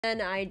And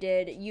I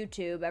did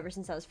YouTube ever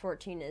since I was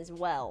 14 as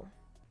well.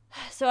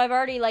 So I've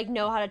already like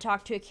know how to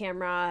talk to a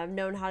camera. I've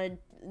known how to,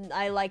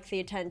 I like the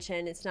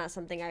attention. It's not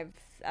something I've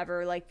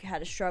ever like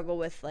had a struggle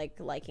with, like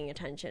liking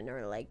attention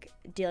or like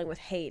dealing with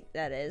hate,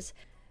 that is.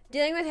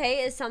 Dealing with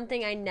hate is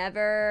something I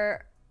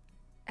never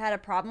had a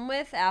problem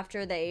with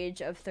after the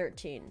age of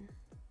 13.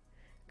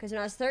 Because when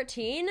I was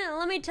 13,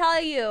 let me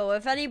tell you,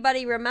 if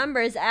anybody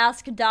remembers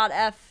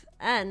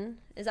ask.fn,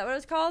 is that what it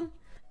was called?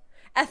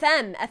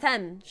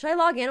 FM. Should I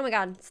log in? Oh my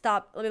god,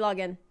 stop. Let me log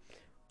in.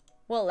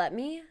 Well, let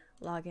me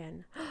log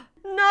in.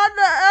 Not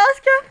the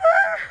Ask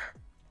FM.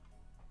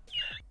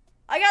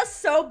 I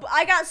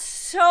got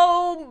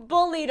so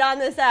bullied on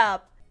this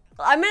app.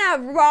 I'm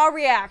gonna raw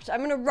react,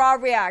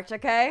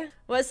 okay?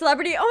 What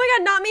celebrity? Oh my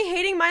god, not me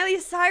hating Miley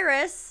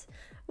Cyrus.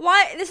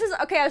 Why? This is,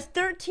 okay, I was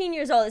 13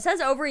 years old. It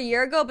says over a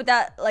year ago, but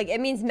that, like, it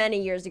means many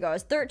years ago. I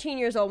was 13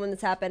 years old when this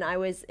happened. I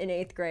was in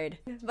 8th grade.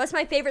 What's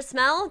my favorite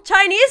smell?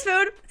 Chinese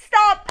food.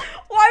 Stop.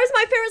 Why was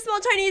my favorite smell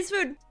Chinese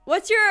food?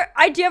 What's your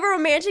idea of a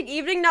romantic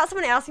evening? Not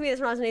someone asking me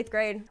this when I was in 8th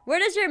grade. Where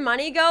does your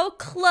money go?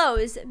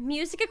 Clothes,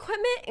 music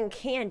equipment, and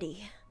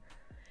candy.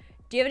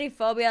 Do you have any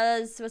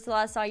phobias? What's the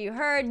last song you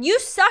heard?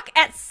 You suck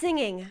at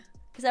singing.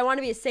 Because I want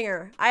to be a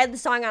singer. I had the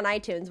song on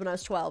iTunes when I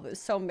was 12. It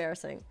was so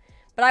embarrassing.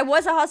 But I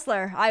was a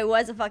hustler. I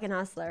was a fucking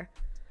hustler.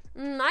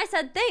 I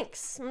said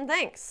thanks.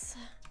 Thanks.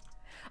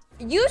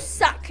 You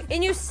suck.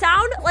 And you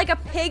sound like a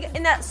pig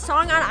in that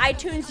song on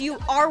iTunes, you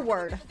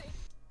R-word.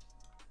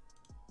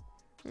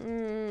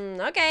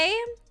 Okay.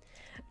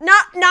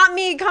 Not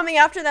me coming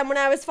after them when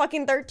I was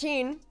fucking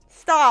 13.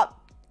 Stop.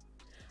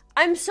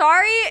 I'm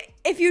sorry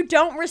if you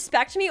don't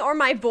respect me or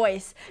my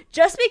voice.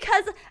 Just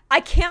because I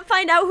can't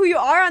find out who you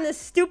are on this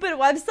stupid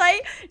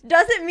website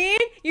doesn't mean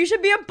you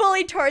should be a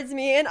bully towards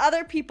me and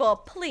other people.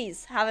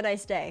 Please, have a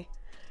nice day.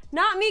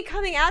 Not me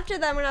coming after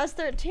them when I was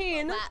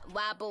 13.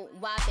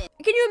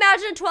 Can you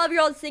imagine a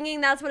 12-year-old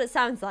singing? That's what it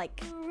sounds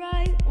like.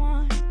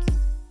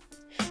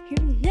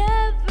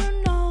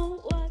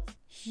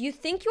 You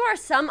think you are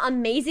some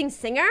amazing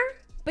singer?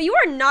 But you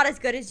are not as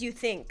good as you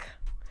think.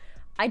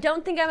 I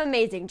don't think I'm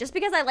amazing. Just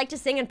because I like to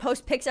sing and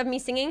post pics of me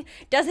singing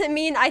doesn't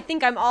mean I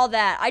think I'm all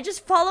that. I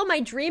just follow my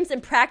dreams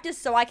and practice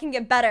so I can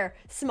get better.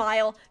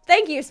 Smile.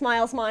 Thank you,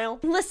 smile, smile.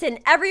 Listen,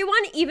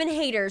 everyone, even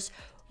haters,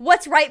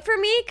 What's Right for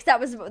Me, because that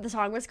was what the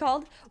song was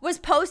called, was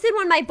posted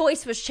when my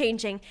voice was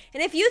changing.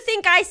 And if you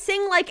think I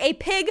sing like a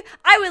pig,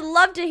 I would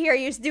love to hear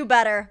you do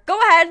better. Go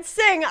ahead,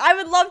 sing. I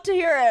would love to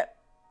hear it.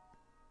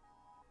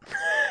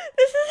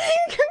 This is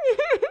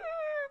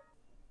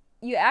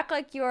You act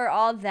like you're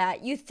all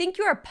that. You think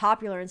you are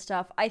popular and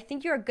stuff. I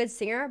think you're a good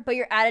singer, but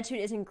your attitude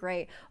isn't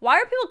great. Why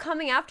are people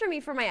coming after me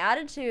for my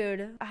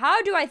attitude?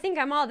 How do I think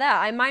I'm all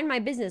that? I mind my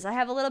business. I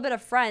have a little bit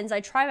of friends.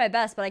 I try my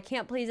best, but I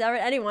can't please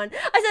anyone.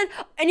 I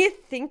said, and you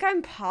think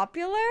I'm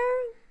popular?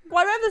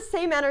 Why do I have the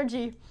same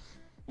energy?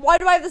 Why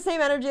do I have the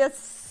same energy? That's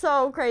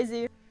so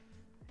crazy.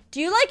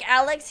 Do you like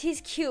Alex? He's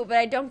cute, but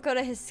I don't go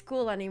to his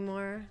school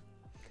anymore.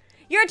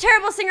 You're a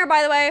terrible singer,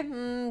 by the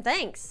way.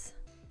 Thanks.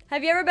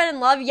 Have you ever been in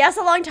love? Yes,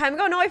 a long time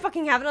ago. No, I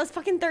fucking haven't. I was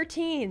fucking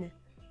 13.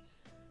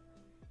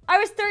 I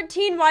was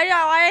 13. Why did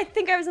I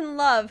think I was in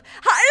love?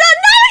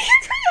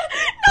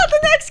 Not the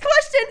next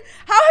question.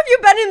 How have you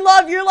been in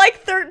love? You're like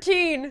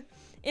 13.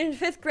 In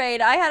 5th grade,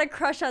 I had a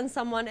crush on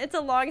someone. It's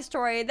a long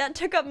story. That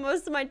took up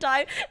most of my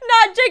time.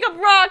 Not Jacob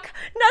Rock.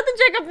 Not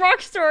the Jacob Rock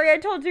story I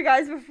told you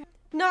guys before.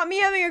 Not me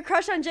having a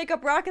crush on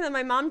Jacob Rock and then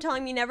my mom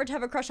telling me never to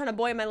have a crush on a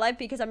boy in my life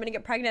because I'm going to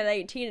get pregnant at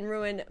 18 and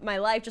ruin my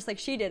life just like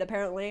she did,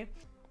 apparently.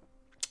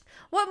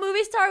 What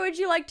movie star would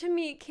you like to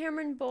meet?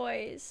 Cameron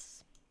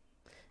Boyce.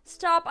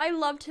 Stop, I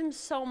loved him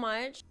so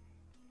much.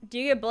 Do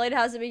you get bullied?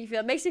 How does it make you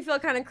feel? It makes me feel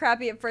kind of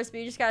crappy at first, but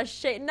you just gotta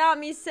shake. Not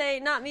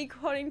me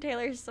quoting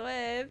Taylor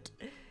Swift.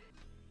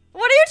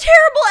 What are you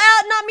terrible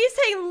at? Not me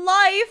saying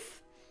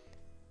life.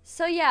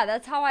 So yeah,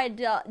 that's how I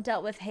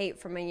dealt with hate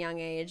from a young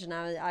age, and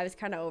I was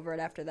kind of over it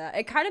after that.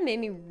 It kind of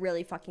made me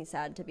really fucking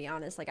sad, to be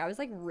honest. Like, I was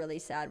like really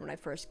sad when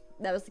that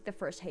was like the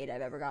first hate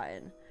I've ever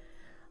gotten.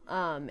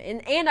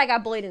 And I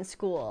got bullied in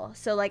school.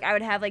 So like I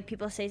would have like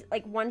people say,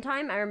 like one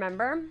time I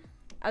remember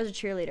I was a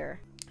cheerleader.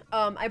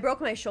 I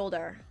broke my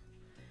shoulder.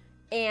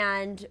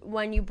 And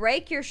when you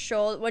break your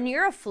shoulder, when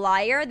you're a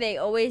flyer, they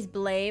always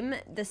blame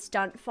the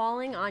stunt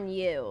falling on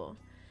you.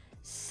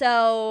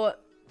 So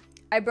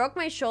I broke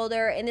my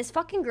shoulder, and this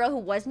fucking girl who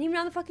wasn't even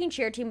on the fucking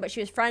cheer team, but she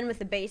was friend with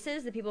the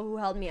bases, the people who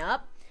held me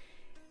up.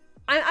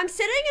 I'm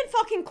sitting in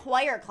fucking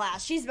choir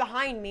class. She's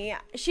behind me.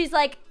 She's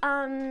like,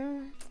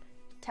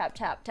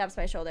 taps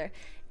my shoulder.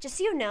 Just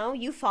so you know,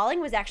 you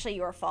falling was actually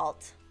your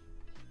fault.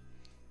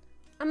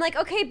 I'm like,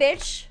 okay,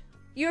 bitch.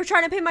 You were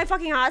trying to pay my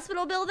fucking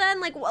hospital bill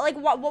then? Like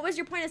what was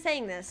your point of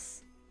saying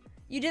this?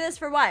 You did this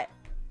for what?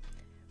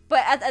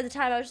 But at the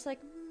time, I was just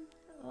like,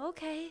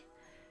 okay.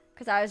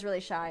 Because I was really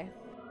shy.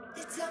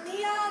 You tell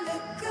me I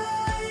look